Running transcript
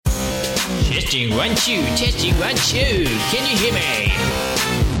Testing 1 2, testing 1 2. Can you hear me?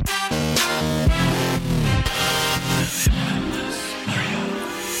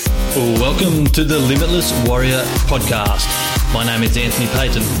 Welcome to the Limitless Warrior podcast. My name is Anthony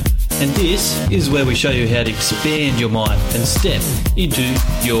Payton, and this is where we show you how to expand your mind and step into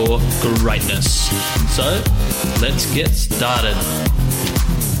your greatness. So, let's get started.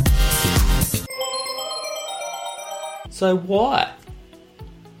 So why?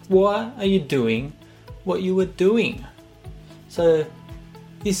 Why are you doing what you were doing? So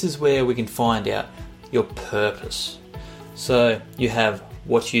this is where we can find out your purpose. So you have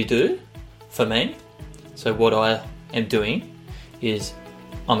what you do. For me, so what I am doing is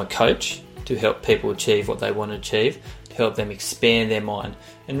I'm a coach to help people achieve what they want to achieve, to help them expand their mind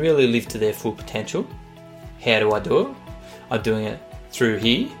and really live to their full potential. How do I do it? I'm doing it through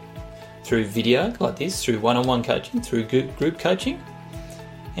here, through video like this, through one-on-one coaching, through group coaching.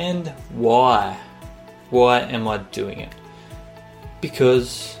 And why? Why am I doing it?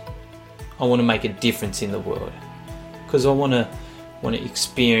 Because I want to make a difference in the world. Because I want to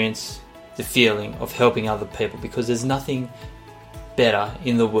experience the feeling of helping other people, because there's nothing better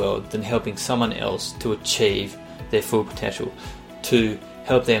in the world than helping someone else to achieve their full potential, to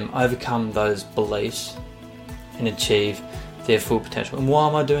help them overcome those beliefs and achieve their full potential. And why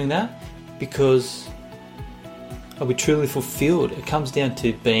am I doing that? Because I'll be truly fulfilled. It comes down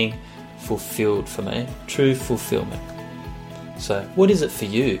to being fulfilled for me, true fulfillment. So what is it for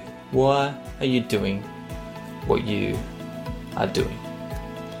you? Why are you doing what you are doing?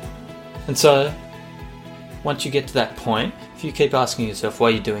 And so once you get to that point, if you keep asking yourself, why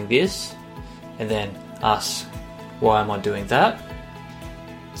are you doing this? And then ask, why am I doing that?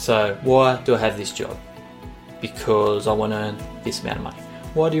 So why do I have this job? Because I want to earn this amount of money.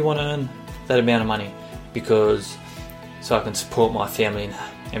 Why do you want to earn that amount of money? Because so I can support my family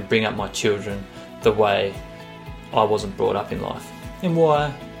and bring up my children the way I wasn't brought up in life. And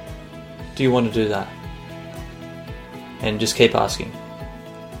why do you want to do that? And just keep asking.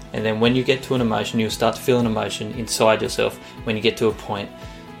 And then when you get to an emotion, you'll start to feel an emotion inside yourself when you get to a point,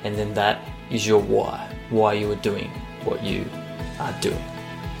 and then that is your why you are doing what you are doing.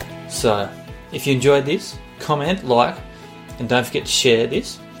 So if you enjoyed this, comment, like, and don't forget to share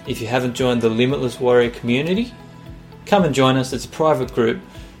this. If you haven't joined the Limitless Warrior community, come and join us. It's a private group.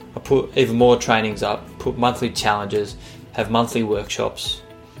 I put even more trainings up, put monthly challenges, have monthly workshops,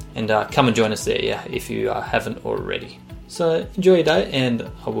 and come and join us there, if you haven't already. So enjoy your day,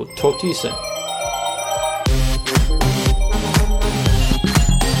 and I will talk to you soon.